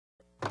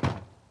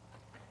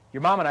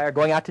Your mom and I are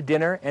going out to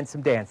dinner and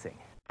some dancing.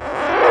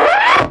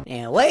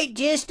 Now wait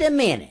just a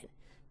minute.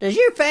 Does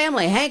your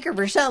family hanker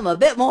for something a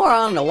bit more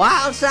on the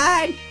wild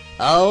side?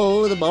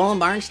 Oh, the Bowling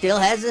Barn still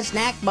has a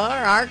snack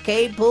bar,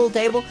 arcade, pool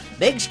table,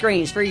 big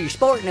screens for your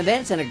sporting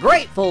events, and a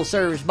great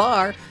full-service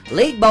bar,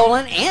 league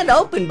bowling and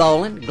open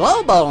bowling,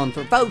 glow bowling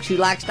for folks who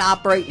likes to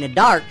operate in the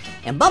dark,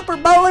 and bumper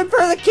bowling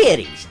for the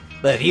kiddies.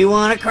 But if you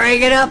want to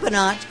crank it up a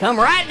notch, come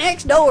right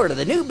next door to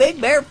the new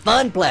Big Bear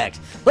Funplex.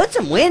 Put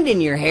some wind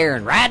in your hair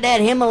and ride that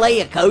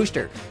Himalaya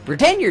coaster.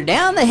 Pretend you're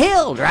down the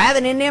hill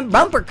driving in them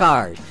bumper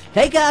cars.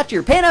 Take out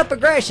your pin-up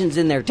aggressions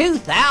in their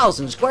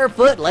 2,000 square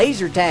foot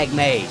laser tag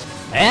maze.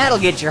 That'll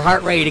get your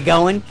heart rate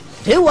going.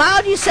 Too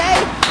wild, you say?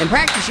 Then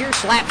practice your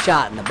slap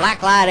shot in the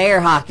blacklight air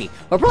hockey,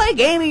 or play a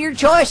game of your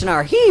choice in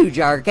our huge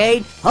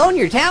arcade. Hone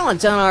your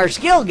talents on our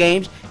skill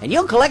games, and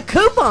you'll collect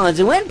coupons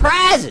and win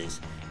prizes.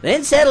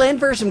 Then settle in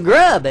for some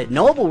grub at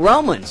Noble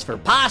Romans for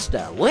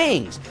pasta,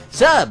 wings,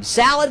 subs,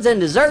 salads, and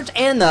desserts,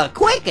 and the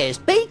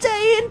quickest pizza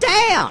in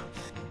town.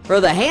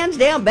 For the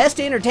hands-down best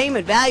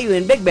entertainment value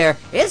in Big Bear,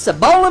 it's the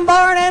Bowling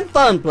Barn and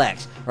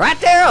Funplex, right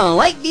there on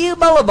Lakeview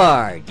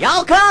Boulevard.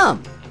 Y'all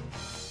come!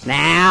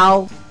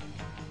 Now...